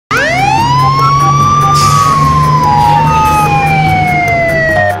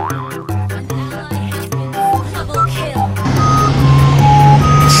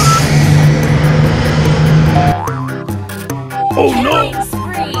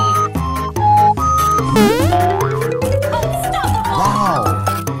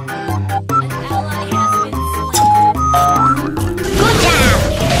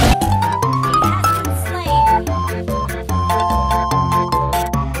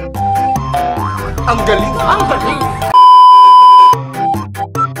Ang galing! Ang galing!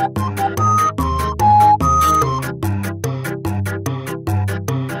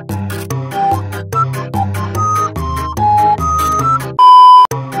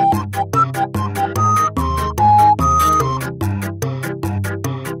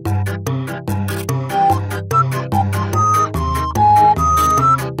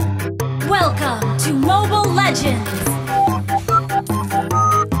 Welcome to Mobile Legends!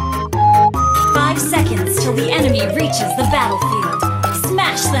 5 seconds till the enemy reaches the battlefield.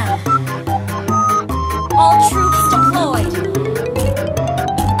 Smash them! All troops deployed!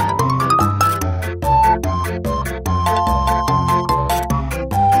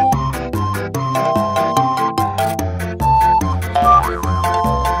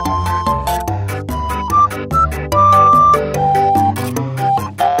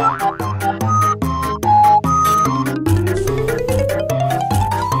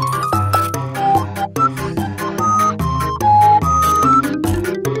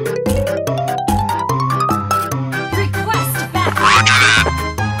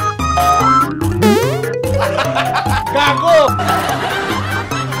 Gago!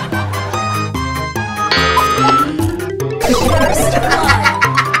 First blood!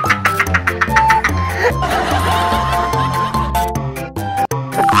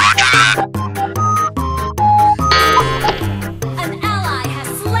 An ally has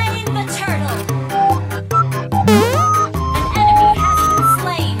slain the turtle! An enemy has been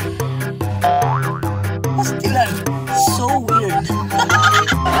slain! Pastilan. So weird.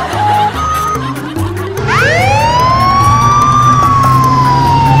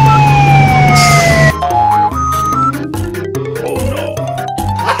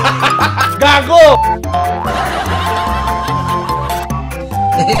 Gago!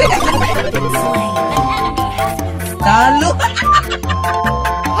 Talo.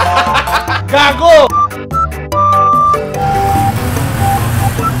 Gago!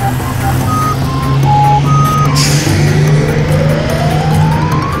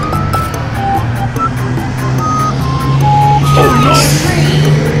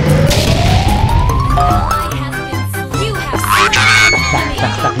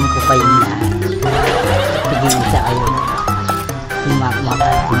 Saksakin ko kayo na. Tigil sa kayo. Sumakmak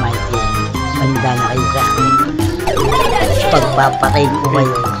at kumain. Manda na kayo sa akin. Pagpapatayin ko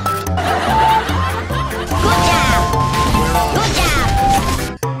kayo. Good job! Good job!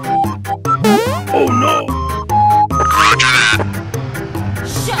 Oh no! Shut down!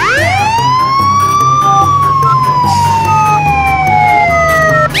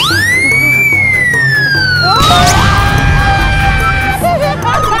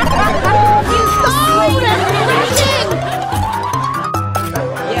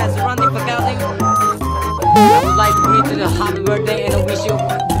 Yes, Randy Pagalding. I would like to greet you a happy birthday and I wish you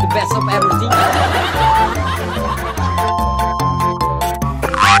the best of everything.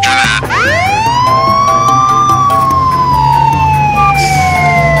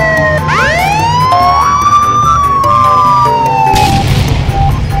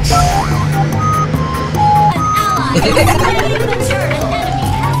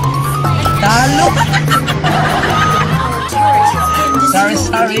 Talo. Our turret has been destroyed.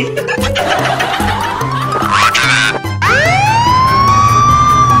 Sorry.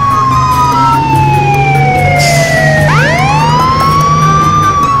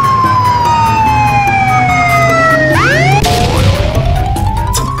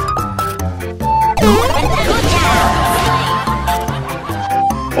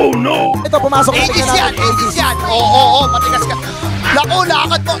 Oh no! Ito, pumasok na siya natin. Aegis yan! Oo, matigas ka. Naku,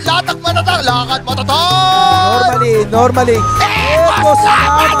 lakad mo, latag matatang, lakad matatang! Normally. Eto,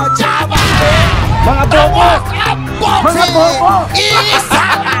 sama, chama! Mga bobo! Mga bobo! Isa!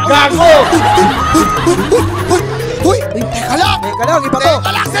 Gago! Uy! Teka lang! Teka lang, iba to.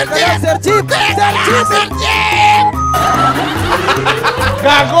 Teka lang, Sir Jeep! Sir Jeep! Teka lang, Sir Jeep!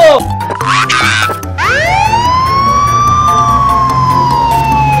 Gago!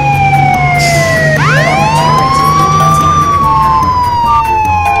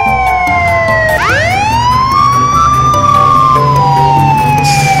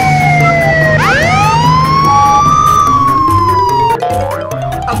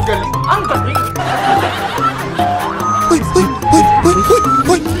 Ang galing! Ang galing! Uy!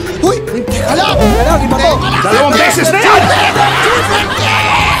 Teka lang! Teka lang, iba to. Dalawang beses na yan! Sir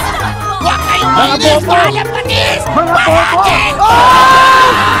Jeep! Huwag kayong Mga mainis! bobo! Maalam panis! Mga bobo!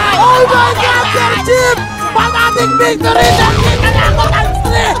 Oh my God, Sir Jeep! Panating victory! Nakita na ako ng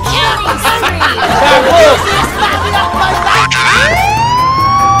stress! Killing spree! Gago!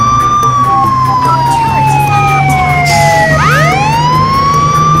 Our turret is under attack!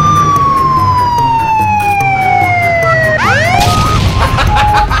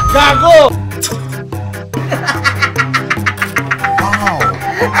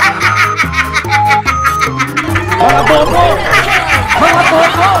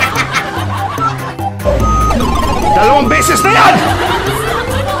 Dalawang beses na yan!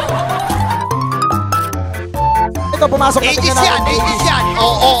 Ito, pumasok na Aegis yan, Aegis yan.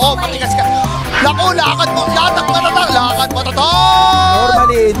 Oo, matigas ka. Naku, lakad mo, latak matatang, lakad matatang.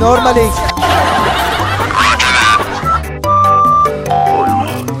 Normally.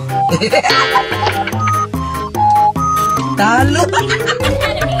 Talo.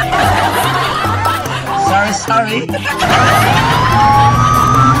 Sorry.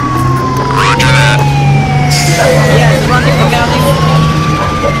 Yes, running for counting.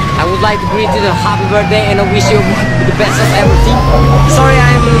 I would like to greet you a happy birthday and I wish you the best of everything. Sorry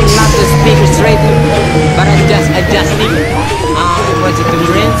I'm not the speaker straight, but I'm just adjusting. What's it, the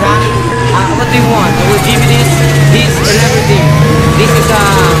drink, huh? What do you want? I will give you this and everything. This is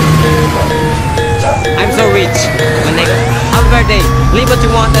I'm so rich. My nigga. Happy birthday. Live what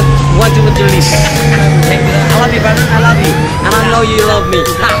you want and what you live. Thank you. I love you, brother. I love you. And I know you love me.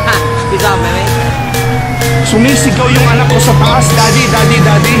 Peace out, man. Sumisigaw yung anak ko sa taas, Daddy.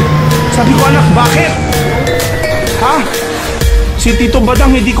 Sabi ko, anak, bakit? Ha? Si Tito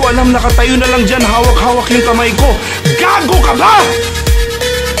Badang, hindi ko alam, nakatayo na lang dyan, hawak-hawak yung kamay ko. Gago ka ba?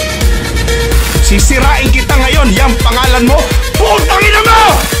 Sisirain kita ngayon, yung pangalan mo, putang ina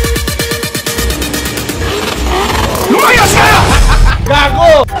mo! Lumayas ka!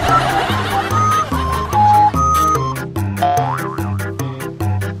 Gago!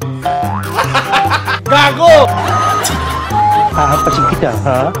 Gago! Hahapasin kita,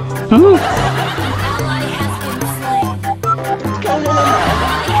 ha?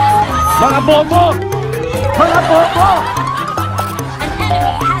 Mga bobo! Mga bobo!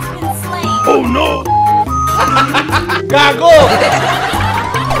 Oh no! Gago!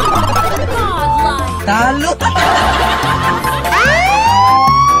 Talo.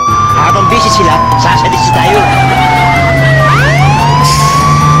 Habang busy sila, sasadis tayo.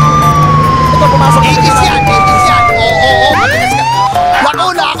 Ito, pumasok na Aegis yan. Oo, matigas ka. Naku,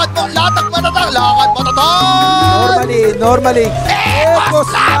 lakad mo, latak matatang, lakad matatang. Normally. Eko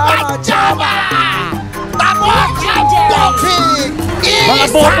sama chama. Tapos, boxing. Mga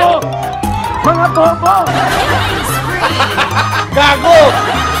bobo! Mga bobo! Gago!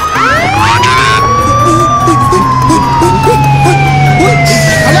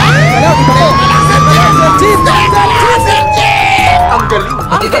 Ang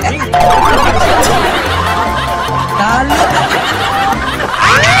galing! Talo.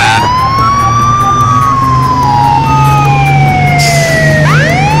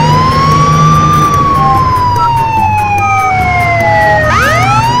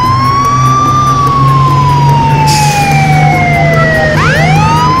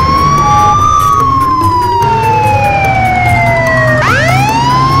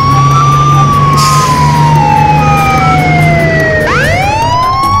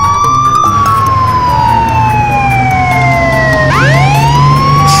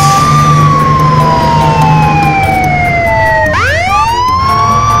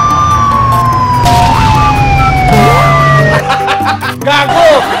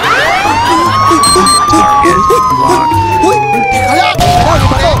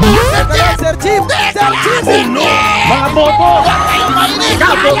 Mga bobo!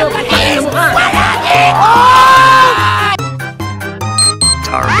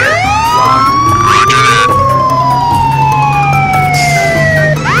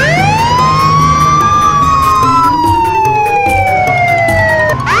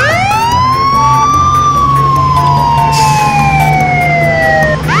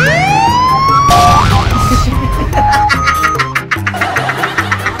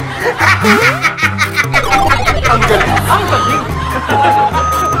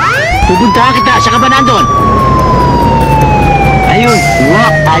 Pupuntahan kita, saan ka ba nandun? Ayun,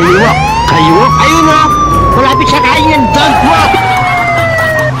 walk, aliwak, kaliwak, ayun o! Malapit sa kain, don't walk!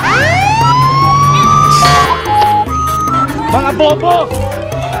 Mga bobo!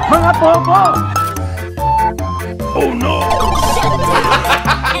 Mga bobo! Oh no!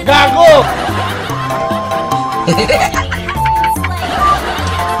 Gago!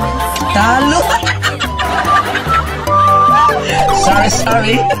 Talo.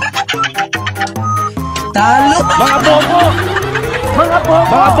 Sorry. Talo. Mga bobo! Mga bobo!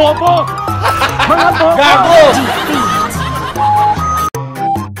 Mga bobo! Mga bobo! Gago!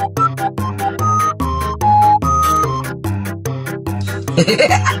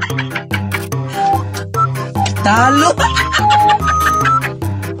 Talo.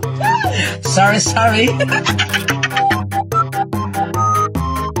 Sorry.